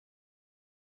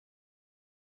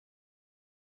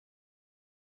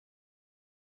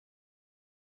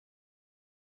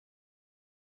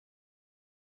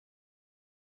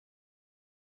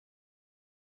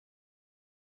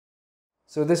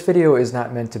So this video is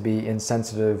not meant to be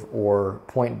insensitive or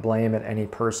point blame at any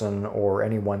person or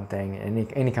any one thing in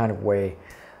any kind of way.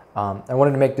 I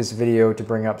wanted to make this video to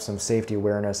bring up some safety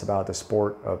awareness about the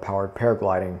sport of powered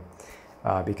paragliding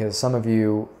because some of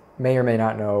you may or may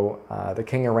not know the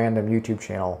King of Random YouTube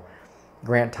channel,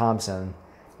 Grant Thompson,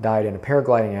 died in a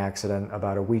paragliding accident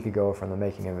about a week ago from the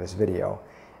making of this video.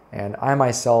 And I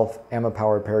myself am a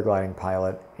powered paragliding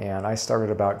pilot, and I started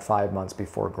about 5 months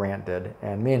before Grant did,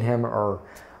 and me and him are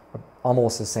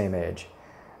almost the same age.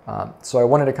 So I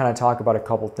wanted to kind of talk about a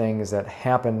couple things that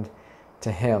happened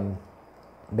to him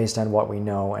based on what we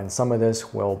know, and some of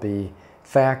this will be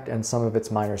fact and some of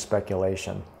it's minor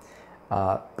speculation.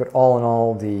 But all in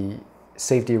all, the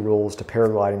safety rules to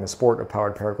paragliding, the sport of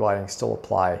powered paragliding, still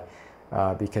apply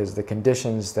because the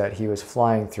conditions that he was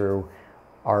flying through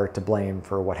are to blame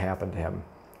for what happened to him.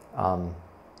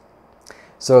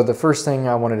 So the first thing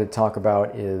I wanted to talk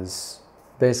about is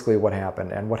basically what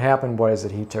happened. And what happened was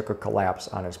that he took a collapse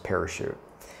on his parachute.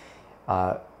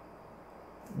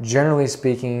 Generally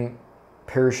speaking,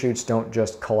 parachutes don't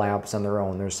just collapse on their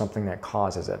own. There's something that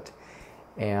causes it.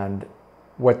 And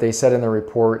what they said in the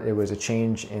report, it was a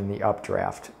change in the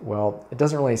updraft. Well, it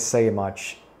doesn't really say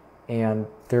much, and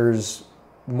there's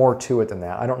more to it than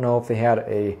that. I don't know if they had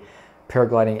a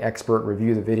paragliding expert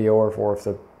review the video or if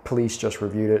the police just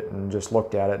reviewed it and just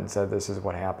looked at it and said this is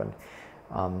what happened.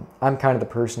 I'm kind of the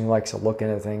person who likes to look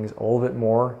into things a little bit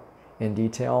more in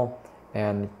detail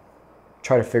and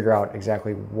try to figure out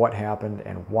exactly what happened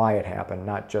and why it happened,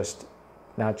 not just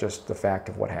the fact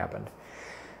of what happened.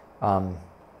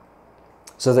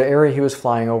 So the area he was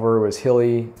flying over was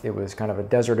hilly. It was kind of a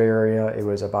desert area. It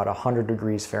was about 100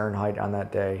 degrees Fahrenheit on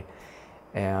that day,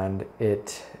 and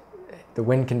the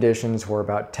wind conditions were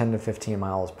about 10 to 15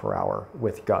 miles per hour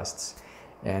with gusts.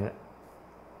 And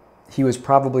he was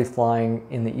probably flying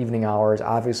in the evening hours,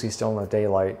 obviously still in the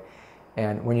daylight.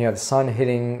 And when you have sun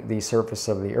hitting the surface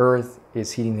of the earth,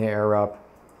 it's heating the air up,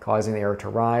 causing the air to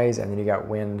rise, and then you got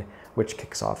wind, which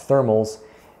kicks off thermals.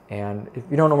 And if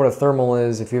you don't know what a thermal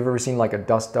is, if you've ever seen like a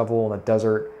dust devil in the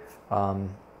desert,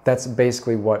 that's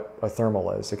basically what a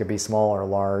thermal is. It could be small or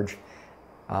large.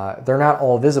 They're not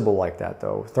all visible like that,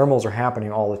 though. Thermals are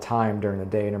happening all the time during the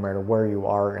day, no matter where you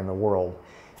are in the world.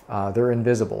 They're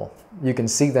invisible. You can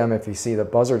see them if you see the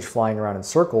buzzards flying around in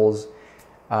circles,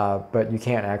 but you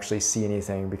can't actually see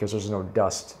anything because there's no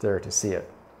dust there to see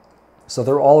it. So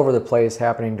they're all over the place,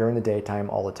 happening during the daytime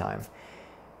all the time.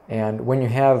 And when you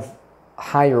have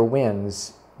higher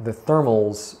winds, the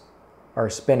thermals are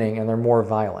spinning and they're more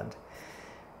violent.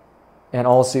 And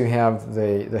also you have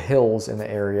the hills in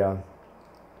the area,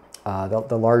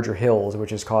 the larger hills,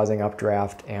 which is causing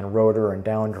updraft and rotor and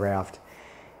downdraft.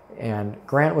 And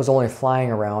Grant was only flying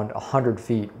around 100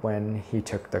 feet when he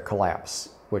took the collapse,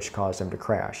 which caused him to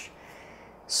crash.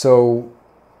 So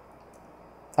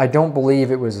I don't believe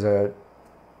it was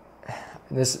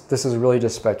this is really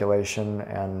just speculation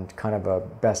and kind of a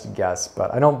best guess,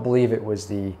 but I don't believe it was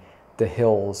the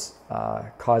hills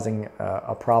causing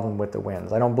a problem with the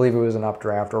winds. I don't believe it was an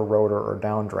updraft or rotor or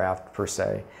downdraft per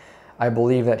se. I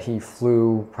believe that he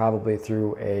flew probably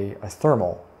through a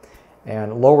thermal.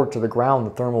 And lower to the ground,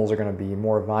 the thermals are going to be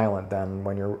more violent than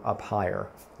when you're up higher.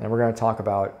 And we're going to talk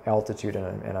about altitude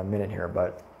in a minute here,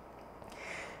 but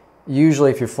usually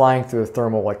if you're flying through a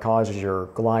thermal, it causes your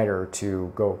glider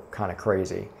to go kind of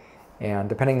crazy. And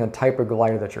depending on the type of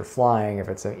glider that you're flying, if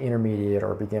it's an intermediate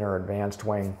or beginner advanced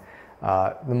wing,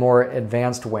 the more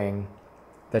advanced wing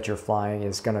that you're flying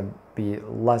is going to be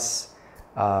less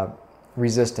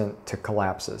resistant to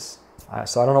collapses.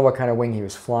 So I don't know what kind of wing he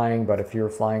was flying, but if you were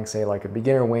flying, say, like a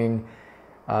beginner wing,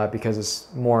 because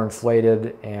it's more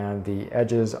inflated and the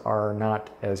edges are not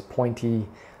as pointy,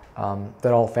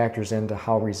 that all factors into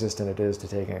how resistant it is to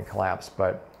taking a collapse.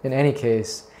 But in any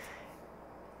case,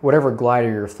 whatever glider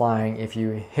you're flying, if you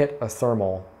hit a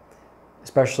thermal,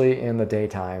 especially in the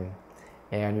daytime,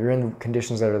 and you're in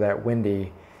conditions that are that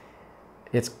windy,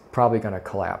 it's probably going to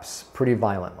collapse pretty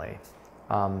violently.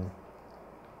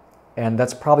 And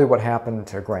that's probably what happened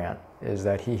to Grant, is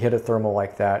that he hit a thermal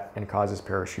like that and caused his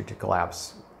parachute to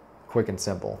collapse, quick and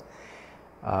simple.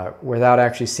 Without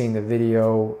actually seeing the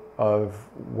video of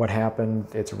what happened,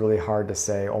 it's really hard to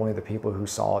say. Only the people who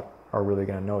saw it are really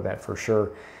going to know that for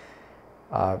sure.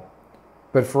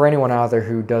 But for anyone out there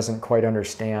who doesn't quite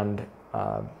understand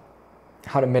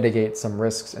how to mitigate some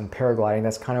risks in paragliding,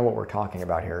 that's kind of what we're talking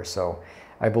about here. So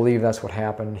I believe that's what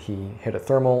happened. He hit a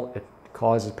thermal, it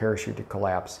caused his parachute to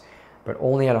collapse. But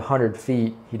only at 100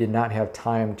 feet, he did not have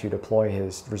time to deploy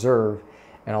his reserve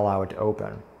and allow it to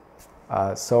open.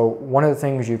 So one of the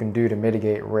things you can do to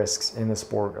mitigate risks in the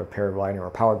sport of paragliding or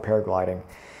powered paragliding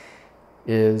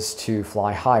is to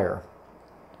fly higher,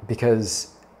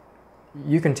 because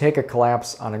you can take a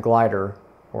collapse on a glider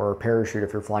or a parachute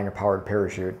if you're flying a powered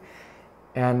parachute,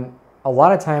 and a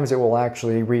lot of times it will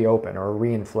actually reopen or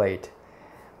reinflate.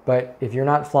 But if you're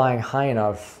not flying high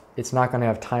enough, it's not going to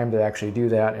have time to actually do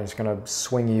that, and it's going to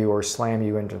swing you or slam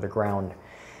you into the ground.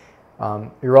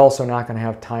 You're also not going to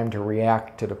have time to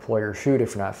react to deploy your chute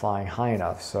if you're not flying high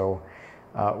enough. So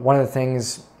one of the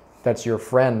things that's your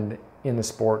friend in the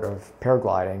sport of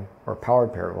paragliding or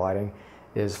powered paragliding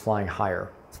is flying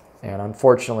higher. And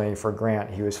unfortunately for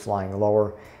Grant, he was flying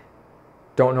lower.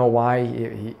 Don't know why.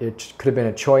 It could have been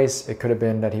a choice. It could have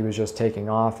been that he was just taking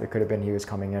off. It could have been he was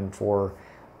coming in for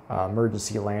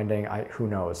emergency landing. Who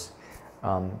knows?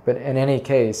 But in any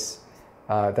case,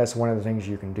 that's one of the things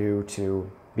you can do to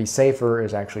be safer,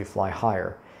 is actually fly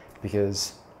higher,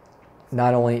 because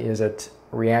not only is it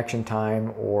reaction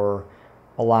time or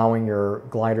allowing your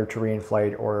glider to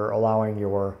reinflate or allowing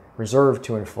your reserve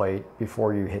to inflate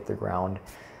before you hit the ground,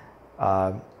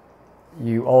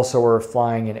 you also are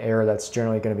flying in air that's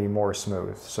generally going to be more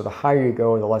smooth. So the higher you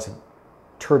go, the less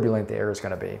turbulent the air is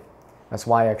going to be. That's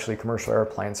why actually commercial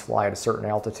airplanes fly at a certain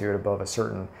altitude above a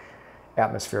certain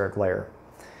atmospheric layer.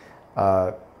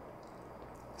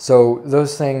 So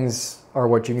those things are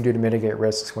what you can do to mitigate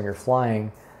risks when you're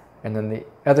flying. And then the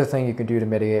other thing you can do to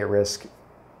mitigate risk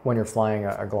when you're flying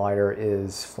a glider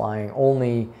is flying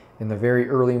only in the very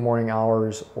early morning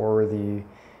hours or the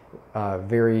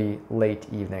very late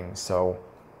evening. So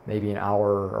maybe an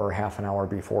hour or half an hour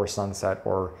before sunset,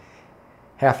 or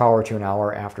half hour to an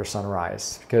hour after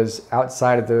sunrise. Because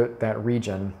outside of that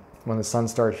region, when the sun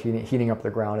starts heating up the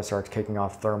ground, it starts kicking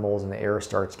off thermals and the air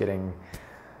starts getting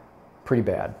pretty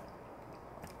bad.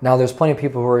 Now, there's plenty of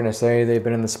people who are going to say they've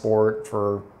been in the sport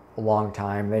for a long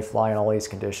time, they fly in all these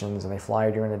conditions, and they fly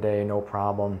during the day, no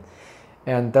problem.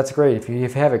 And that's great. If you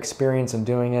have experience in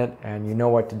doing it and you know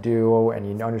what to do and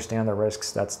you understand the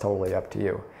risks, that's totally up to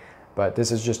you. But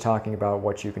this is just talking about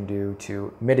what you can do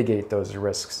to mitigate those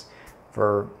risks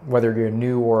for whether you're a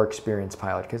new or experienced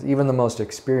pilot, because even the most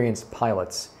experienced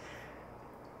pilots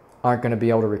aren't going to be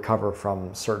able to recover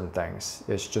from certain things.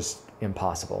 It's just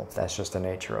impossible. That's just the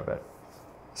nature of it.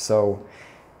 So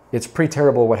it's pretty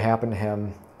terrible what happened to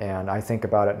him, and I think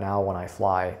about it now when I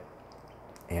fly.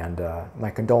 And my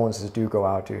condolences do go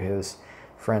out to his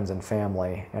friends and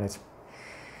family, and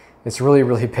it's really,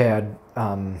 really bad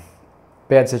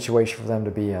situation for them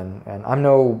to be in. And I'm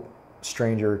no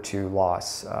stranger to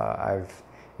loss. I've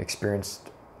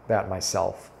experienced that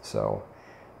myself, so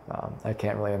I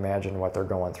can't really imagine what they're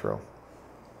going through.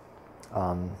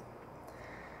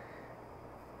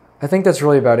 I think that's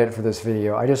really about it for this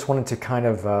video. I just wanted to kind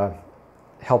of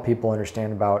help people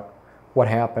understand about what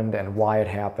happened and why it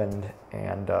happened,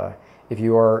 and if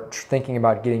you are thinking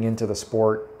about getting into the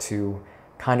sport, to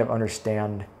kind of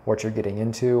understand what you're getting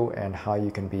into and how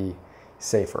you can be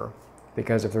safer.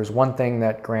 Because if there's one thing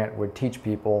that Grant would teach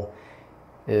people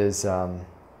is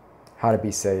how to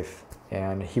be safe,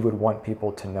 and he would want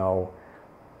people to know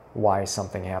why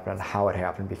something happened and how it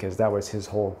happened, because that was his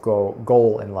whole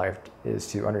goal in life, is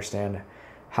to understand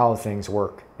how things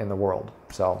work in the world.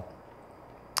 So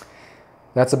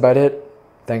that's about it.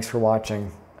 Thanks for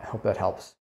watching. I hope that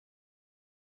helps.